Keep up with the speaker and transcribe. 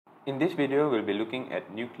In this video, we'll be looking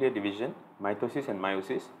at nuclear division, mitosis and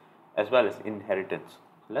meiosis, as well as inheritance.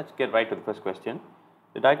 So let's get right to the first question.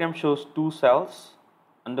 The diagram shows two cells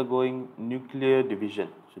undergoing nuclear division.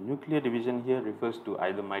 So nuclear division here refers to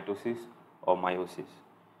either mitosis or meiosis.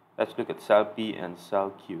 Let's look at cell P and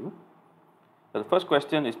cell Q. So the first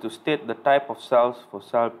question is to state the type of cells for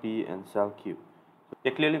cell P and cell Q. So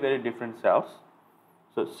they're clearly very different cells.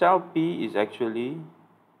 So cell P is actually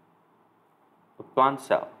a plant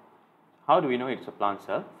cell. How do we know it's a plant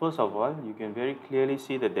cell? First of all, you can very clearly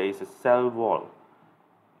see that there is a cell wall.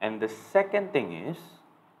 And the second thing is,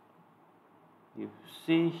 you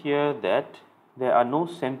see here that there are no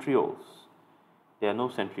centrioles. There are no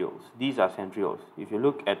centrioles. These are centrioles. If you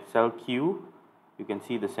look at cell Q, you can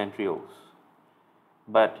see the centrioles.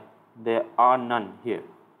 But there are none here.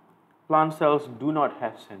 Plant cells do not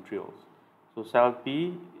have centrioles. So cell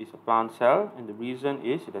P is a plant cell, and the reason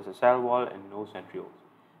is it has a cell wall and no centrioles.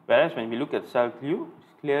 Whereas when we look at cell Q,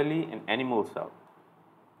 it's clearly an animal cell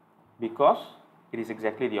because it is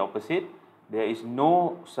exactly the opposite. There is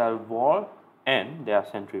no cell wall and there are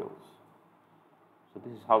centrioles. So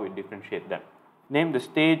this is how we differentiate them. Name the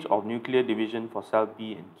stage of nuclear division for cell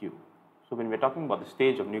P and Q. So when we're talking about the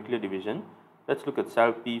stage of nuclear division, let's look at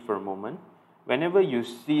cell P for a moment. Whenever you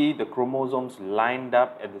see the chromosomes lined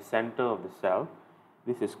up at the center of the cell,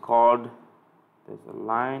 this is called, there's a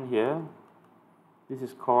line here, this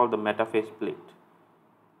is called the metaphase plate.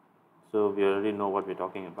 So we already know what we're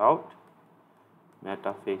talking about.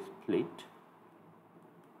 Metaphase plate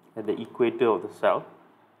at the equator of the cell.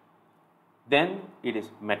 Then it is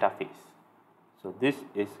metaphase. So this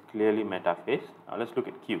is clearly metaphase. Now let's look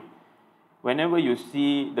at Q. Whenever you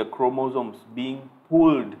see the chromosomes being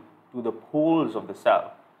pulled to the poles of the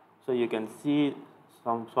cell, so you can see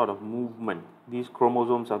some sort of movement. These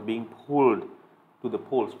chromosomes are being pulled to the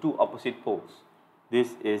poles, two opposite poles.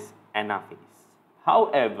 This is anaphase.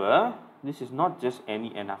 However, this is not just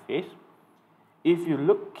any anaphase. If you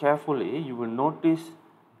look carefully, you will notice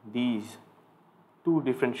these two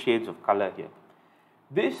different shades of color here.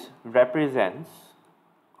 This represents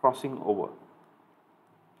crossing over.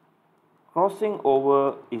 Crossing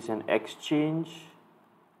over is an exchange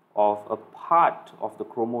of a part of the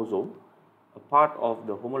chromosome, a part of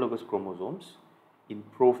the homologous chromosomes in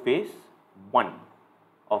prophase 1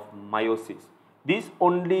 of meiosis. This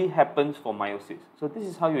only happens for meiosis. So this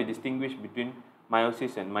is how you distinguish between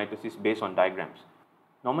meiosis and mitosis based on diagrams.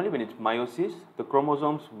 Normally when it's meiosis, the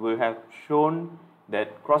chromosomes will have shown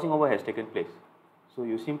that crossing over has taken place. So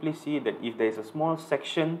you simply see that if there is a small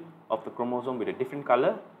section of the chromosome with a different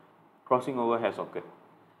color, crossing over has occurred.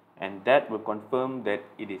 And that will confirm that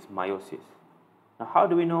it is meiosis. Now how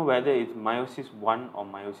do we know whether it's meiosis 1 or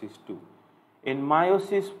meiosis 2? In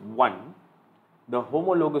meiosis 1, the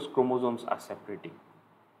homologous chromosomes are separating,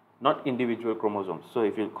 not individual chromosomes. So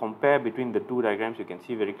if you compare between the two diagrams, you can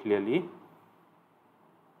see very clearly.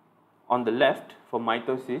 On the left, for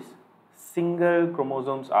mitosis, single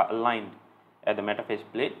chromosomes are aligned at the metaphase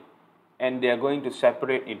plate and they are going to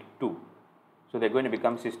separate into two. So they're going to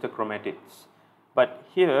become sister chromatids. But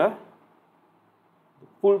here, the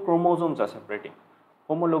full chromosomes are separating.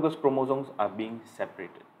 Homologous chromosomes are being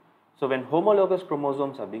separated. So when homologous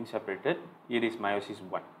chromosomes are being separated, it is meiosis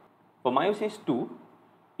 1. For meiosis 2,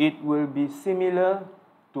 it will be similar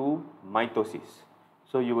to mitosis.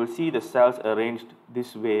 So you will see the cells arranged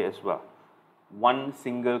this way as well. One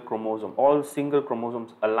single chromosome, all single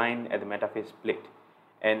chromosomes aligned at the metaphase plate,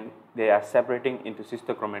 and they are separating into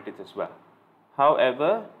sister chromatids as well.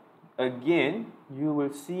 However, again, you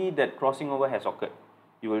will see that crossing over has occurred.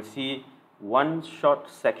 You will see one short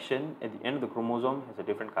section at the end of the chromosome has a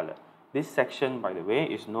different color. This section, by the way,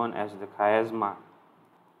 is known as the chiasma.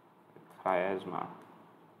 Chiasma.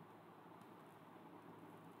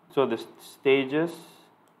 So the stages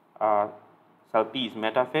are cell P is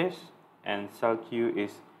metaphase and cell Q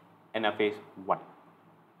is anaphase 1.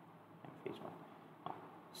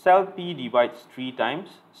 Cell P divides 3 times.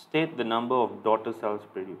 State the number of daughter cells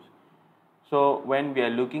produced. So when we are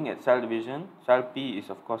looking at cell division, cell P is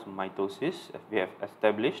of course mitosis, as we have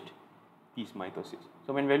established. P is mitosis.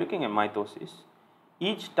 So when we are looking at mitosis,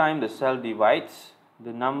 each time the cell divides,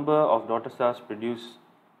 the number of daughter cells produced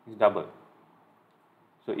is doubled.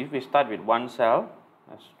 So if we start with one cell,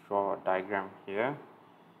 let's draw a diagram here.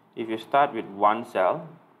 If you start with one cell,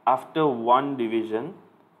 after one division,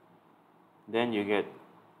 then you get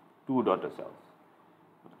 2 daughter cells.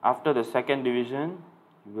 After the second division,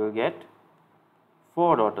 you will get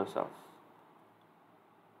 4 daughter cells,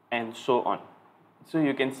 and so on. So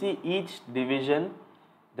you can see each division,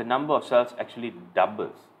 the number of cells actually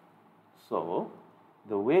doubles. So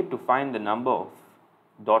the way to find the number of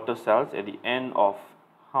daughter cells at the end of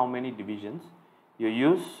how many divisions? You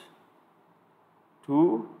use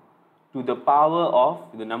 2 to the power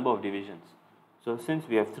of the number of divisions. So since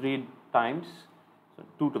we have 3 times, so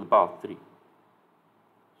 2 to the power of 3.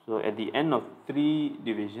 So at the end of 3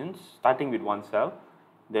 divisions, starting with 1 cell,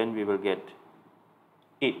 then we will get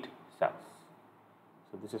 8 cells.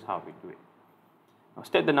 So this is how we do it. Now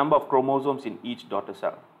state the number of chromosomes in each daughter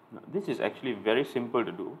cell. Now this is actually very simple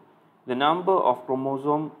to do. The number of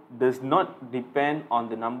chromosomes does not depend on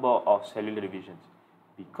the number of cellular divisions,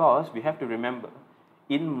 because we have to remember,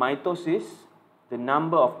 in mitosis, the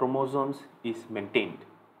number of chromosomes is maintained.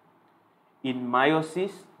 In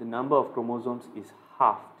meiosis, the number of chromosomes is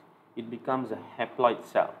halved. It becomes a haploid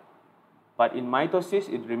cell. But in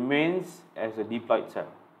mitosis, it remains as a diploid cell.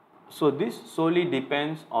 So this solely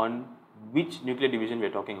depends on which nuclear division we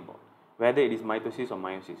are talking about, whether it is mitosis or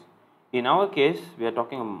meiosis. In our case, we are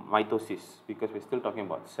talking about mitosis because we are still talking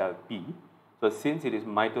about cell P. So since it is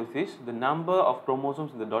mitosis, the number of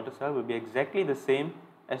chromosomes in the daughter cell will be exactly the same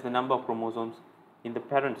as the number of chromosomes in the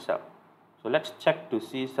parent cell. So let's check to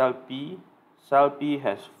see cell P. Cell P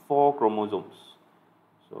has 4 chromosomes.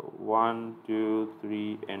 So 1, 2,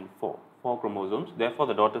 3 and 4. 4 chromosomes. Therefore,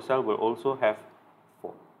 the daughter cell will also have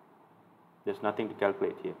 4. There's nothing to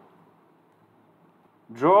calculate here.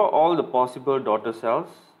 Draw all the possible daughter cells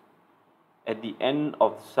at the end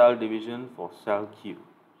of cell division for cell Q.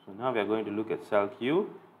 So now we are going to look at cell Q.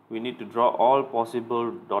 We need to draw all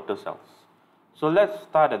possible daughter cells. So let's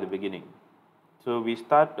start at the beginning. So we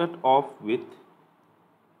started off with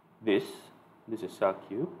this. This is cell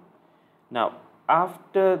Q. Now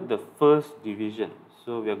after the first division,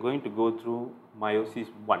 so we are going to go through meiosis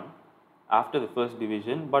 1. After the first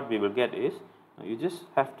division, what we will get is, you just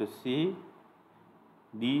have to see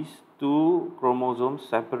these 2 chromosomes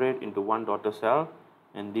separate into one daughter cell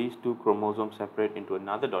and these 2 chromosomes separate into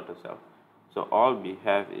another daughter cell. So all we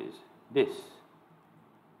have is this.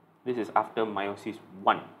 This is after meiosis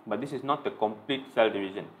 1, but this is not the complete cell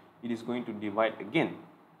division. It is going to divide again,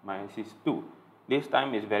 meiosis 2. This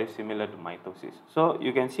time is very similar to mitosis. So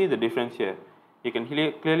you can see the difference here. You can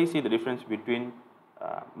clearly see the difference between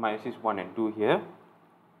meiosis 1 and 2 here.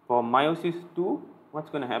 For meiosis 2, what's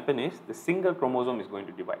going to happen is the single chromosome is going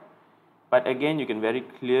to divide. But again, you can very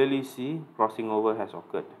clearly see crossing over has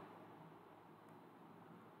occurred.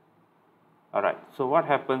 Alright, so what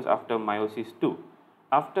happens after meiosis 2?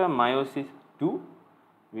 After meiosis 2,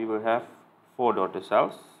 we will have 4 daughter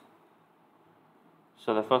cells.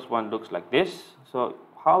 So the first one looks like this. So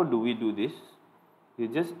how do we do this? You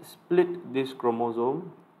just split this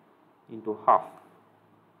chromosome into half.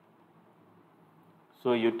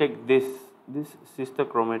 So you take this sister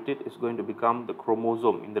chromatid is going to become the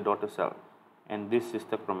chromosome in the daughter cell, and this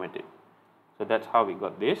sister chromatid. So that's how we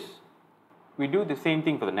got this. We do the same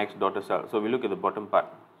thing for the next daughter cell. So we look at the bottom part.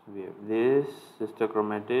 So we have this sister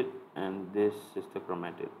chromatid and this sister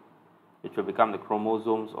chromatid, which will become the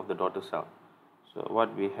chromosomes of the daughter cell. So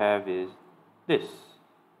what we have is this.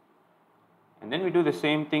 And then we do the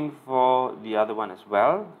same thing for the other one as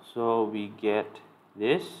well. So we get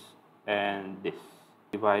this and this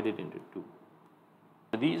divided into 2.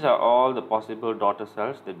 So these are all the possible daughter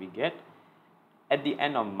cells that we get at the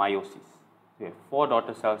end of meiosis. We have 4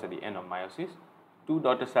 daughter cells at the end of meiosis, 2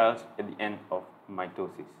 daughter cells at the end of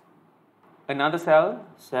mitosis. Another cell,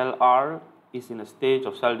 cell R, is in a stage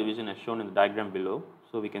of cell division as shown in the diagram below.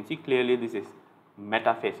 So we can see clearly this is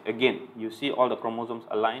metaphase. Again, you see all the chromosomes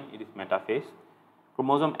aligned, it is metaphase.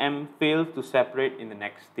 Chromosome M fails to separate in the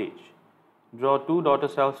next stage. Draw 2 daughter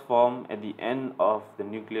cells formed at the end of the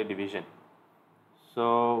nuclear division.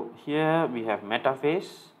 So here we have metaphase,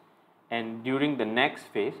 and during the next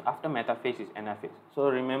phase, after metaphase is anaphase. So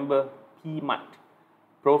remember P-mat,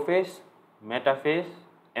 prophase, metaphase,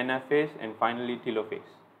 anaphase, and finally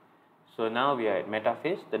telophase. So now we are at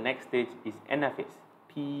metaphase. The next stage is anaphase,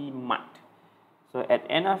 P-mat. So at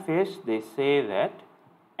anaphase, they say that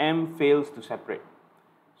M fails to separate.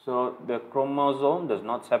 So the chromosome does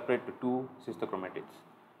not separate to 2 sister chromatids.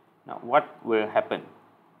 Now what will happen?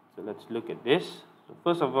 So let's look at this. So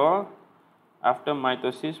first of all, after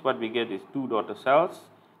mitosis, what we get is 2 daughter cells.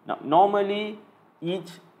 Now normally each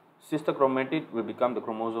sister chromatid will become the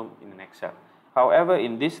chromosome in the next cell. However,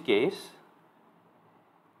 in this case,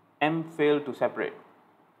 M failed to separate.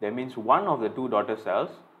 That means one of the 2 daughter cells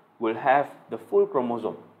will have the full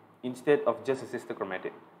chromosome instead of just a sister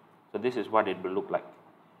chromatid. So this is what it will look like.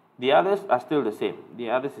 The others are still the same.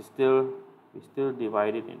 The others is we still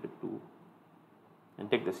divide it into 2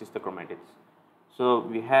 and take the sister chromatids. So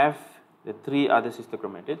we have the 3 other sister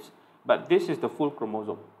chromatids, but this is the full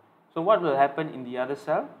chromosome. So what will happen in the other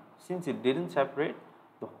cell? Since it didn't separate,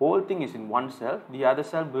 the whole thing is in one cell, the other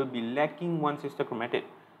cell will be lacking one sister chromatid.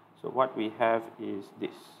 So what we have is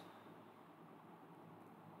this.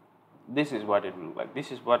 This is what it will look like.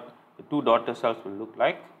 This is what the two daughter cells will look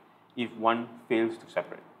like if one fails to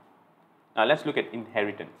separate. Now let's look at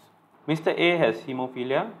inheritance. Mr. A has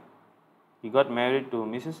hemophilia. He got married to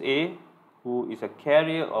Mrs. A, who is a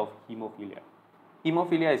carrier of hemophilia.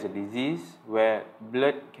 Hemophilia is a disease where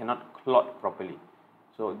blood cannot clot properly.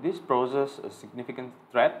 So this poses a significant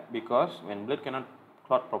threat because when blood cannot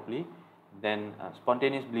clot properly, then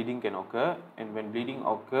spontaneous bleeding can occur, and when bleeding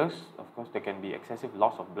occurs, of course, there can be excessive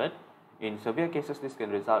loss of blood. In severe cases, this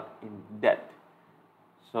can result in death.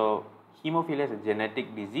 So hemophilia is a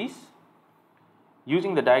genetic disease.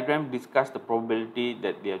 Using the diagram, discuss the probability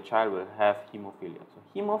that their child will have hemophilia. So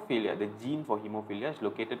hemophilia, the gene for hemophilia, is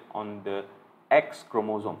located on the X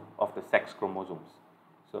chromosome of the sex chromosomes.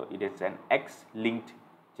 So it is an X-linked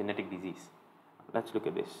genetic disease. Let's look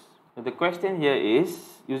at this. So the question here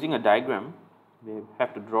is, using a diagram, we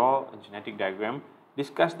have to draw a genetic diagram,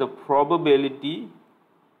 discuss the probability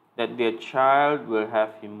that their child will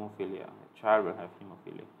have hemophilia.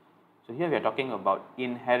 So here we are talking about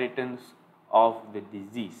inheritance of the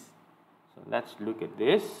disease. So let's look at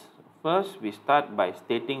this. First, we start by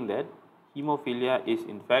stating that hemophilia is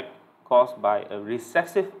in fact caused by a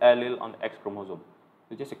recessive allele on the X chromosome.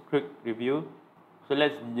 So just a quick review. So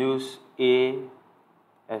let's use A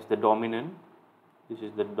as the dominant. This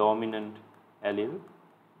is the dominant allele,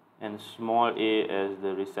 and small a as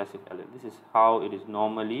the recessive allele. This is how it is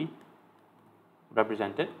normally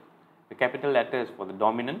represented. The capital letter is for the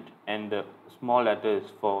dominant and the small letter is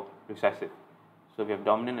for recessive. So we have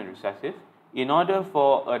dominant and recessive. In order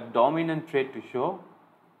for a dominant trait to show,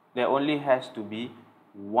 there only has to be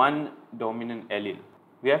one dominant allele.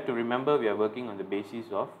 We have to remember we are working on the basis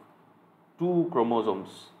of two chromosomes,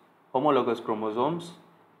 homologous chromosomes,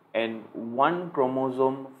 and one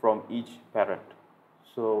chromosome from each parent.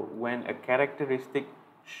 So when a characteristic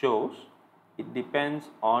shows, it depends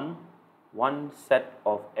on one set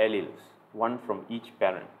of alleles, one from each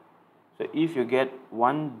parent. So if you get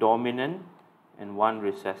one dominant and one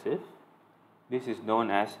recessive, this is known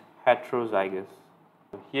as heterozygous.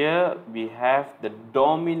 Here we have the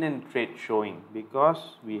dominant trait showing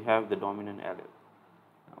because we have the dominant allele.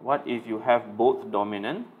 What if you have both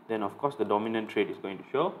dominant? Then of course the dominant trait is going to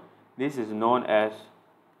show. This is known as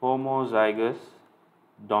homozygous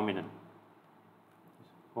dominant.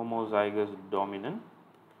 Homozygous dominant.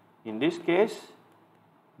 In this case,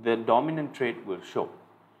 the dominant trait will show.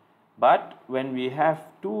 But when we have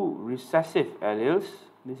two recessive alleles,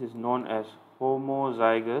 this is known as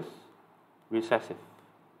homozygous recessive.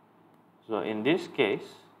 So in this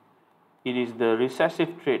case, it is the recessive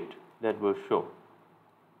trait that will show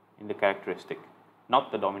in the characteristic,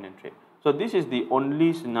 not the dominant trait. So this is the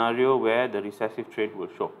only scenario where the recessive trait will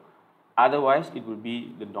show. Otherwise, it will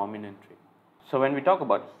be the dominant trait. So when we talk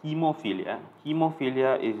about hemophilia,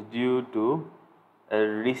 hemophilia is due to a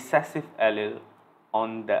recessive allele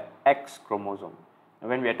on the X chromosome. And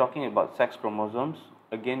when we are talking about sex chromosomes,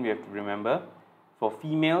 again we have to remember, for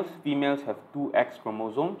females, females have two X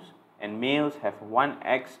chromosomes and males have one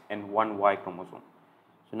X and one Y chromosome.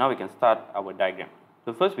 So now we can start our diagram.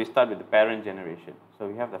 So first we start with the parent generation. So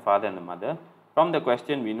we have the father and the mother. From the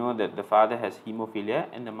question we know that the father has hemophilia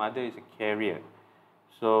and the mother is a carrier.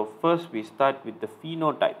 So first we start with the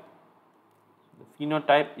phenotype. The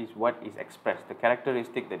phenotype is what is expressed, the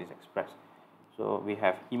characteristic that is expressed. So we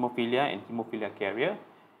have hemophilia and hemophilia carrier.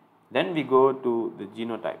 Then we go to the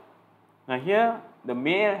genotype. Now here the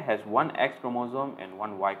male has one X chromosome and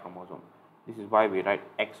one Y chromosome. This is why we write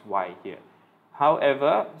XY here.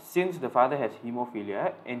 However, since the father has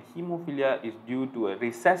hemophilia and hemophilia is due to a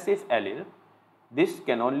recessive allele, this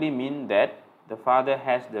can only mean that the father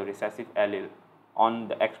has the recessive allele on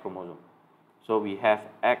the X chromosome. So we have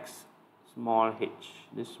X small h.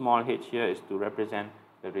 This small h here is to represent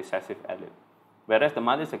the recessive allele. Whereas the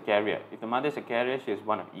mother is a carrier. If the mother is a carrier, she has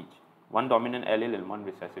one of each. One dominant allele and one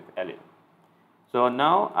recessive allele. So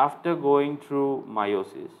now after going through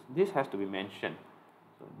meiosis, this has to be mentioned.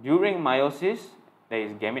 So during meiosis, there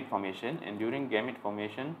is gamete formation, and during gamete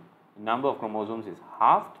formation, the number of chromosomes is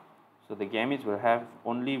halved. So the gametes will have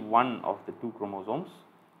only one of the two chromosomes.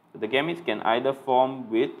 So the gametes can either form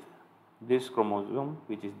with this chromosome,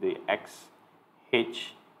 which is the XH,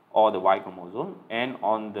 or the Y chromosome, and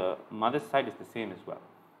on the mother's side is the same as well.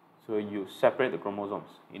 So you separate the chromosomes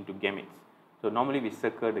into gametes. So normally we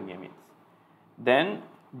circle the gametes. Then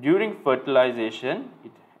during fertilization,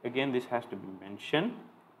 again this has to be mentioned.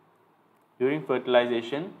 During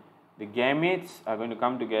fertilization, the gametes are going to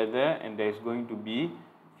come together and there is going to be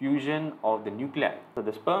fusion of the nuclei. So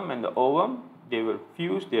the sperm and the ovum, they will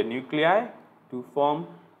fuse their nuclei to form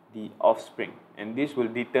the offspring, and this will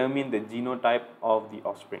determine the genotype of the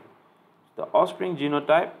offspring. The offspring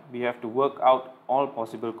genotype, we have to work out all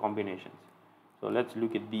possible combinations. So let's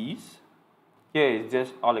look at these. Here is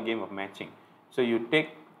just all a game of matching. So you take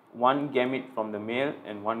one gamete from the male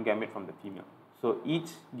and one gamete from the female. So each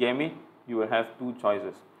gamete you will have two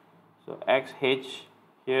choices. So XH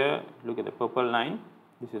here, look at the purple line.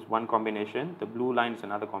 This is one combination. The blue line is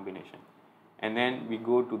another combination. And then we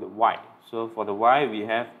go to the Y. So for the Y we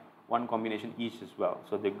have one combination each as well.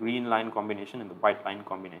 So the green line combination and the white line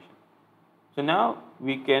combination. So now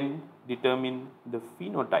we can determine the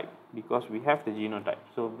phenotype because we have the genotype.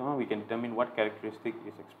 So now we can determine what characteristic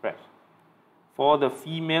is expressed. For the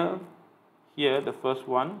female, here the first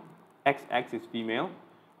one, XX is female.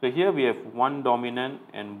 So here we have one dominant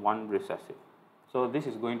and one recessive. So this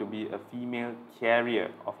is going to be a female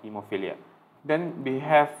carrier of hemophilia. Then we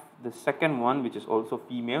have the second one, which is also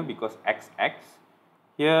female because XX.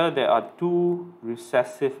 Here there are two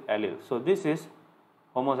recessive alleles. So this is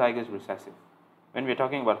homozygous recessive. When we are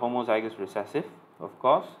talking about homozygous recessive, of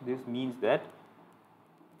course, this means that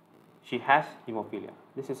she has hemophilia.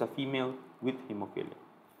 This is a female with hemophilia.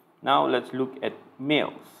 Now let's look at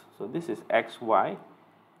males. So this is XY.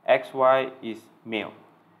 XY is male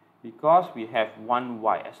because we have one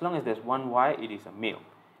Y. As long as there's one Y, it is a male.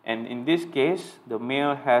 And in this case, the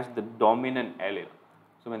male has the dominant allele.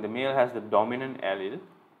 So when the male has the dominant allele,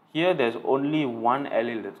 here there's only one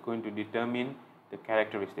allele that's going to determine the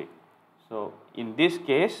characteristic. So in this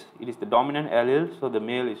case, it is the dominant allele, so the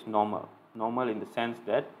male is normal. Normal in the sense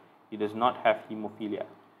that he does not have hemophilia.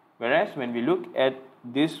 Whereas when we look at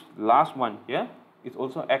this last one here, it's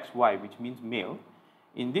also XY, which means male.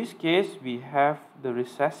 In this case, we have the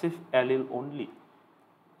recessive allele only.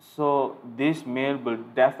 So this male will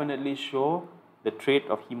definitely show the trait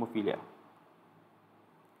of hemophilia.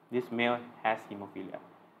 This male has hemophilia.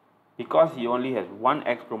 Because he only has one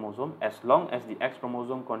X chromosome, as long as the X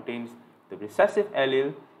chromosome contains the recessive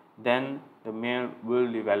allele, then the male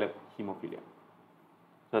will develop hemophilia.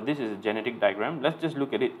 So this is a genetic diagram. Let's just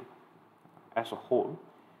look at it as a whole.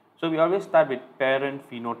 So we always start with parent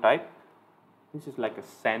phenotype. This is like a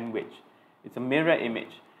sandwich. It's a mirror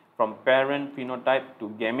image from parent phenotype to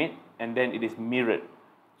gamete, and then it is mirrored.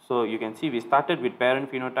 So you can see we started with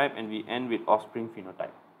parent phenotype and we end with offspring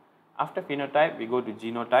phenotype. After phenotype, we go to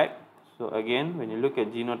genotype. So again, when you look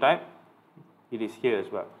at genotype, it is here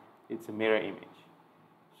as well. It's a mirror image.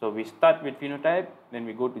 So we start with phenotype, then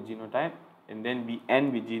we go to genotype, and then we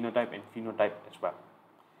end with genotype and phenotype as well.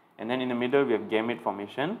 And then in the middle, we have gamete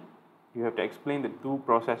formation. You have to explain the two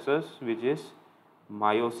processes, which is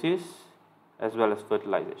meiosis as well as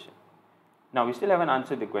fertilization. Now, we still haven't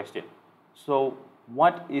answered the question. So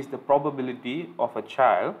what is the probability of a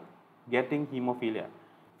child getting hemophilia?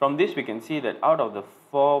 From this, we can see that out of the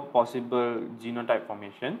 4 possible genotype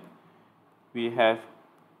formation, we have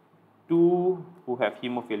 2 who have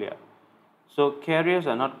hemophilia. So carriers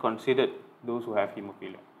are not considered those who have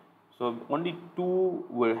hemophilia. So only 2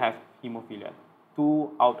 will have hemophilia,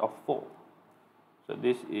 2 out of 4. So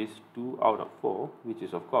this is 2 out of 4, which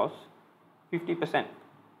is of course 50%.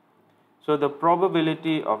 So the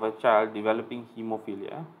probability of a child developing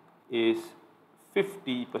hemophilia is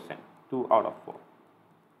 50%, 2 out of 4.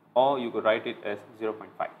 Or you could write it as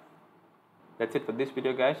 0.5. That's it for this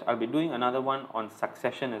video, guys. I'll be doing another one on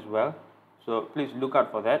succession as well. So please look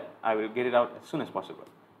out for that. I will get it out as soon as possible.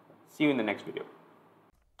 See you in the next video.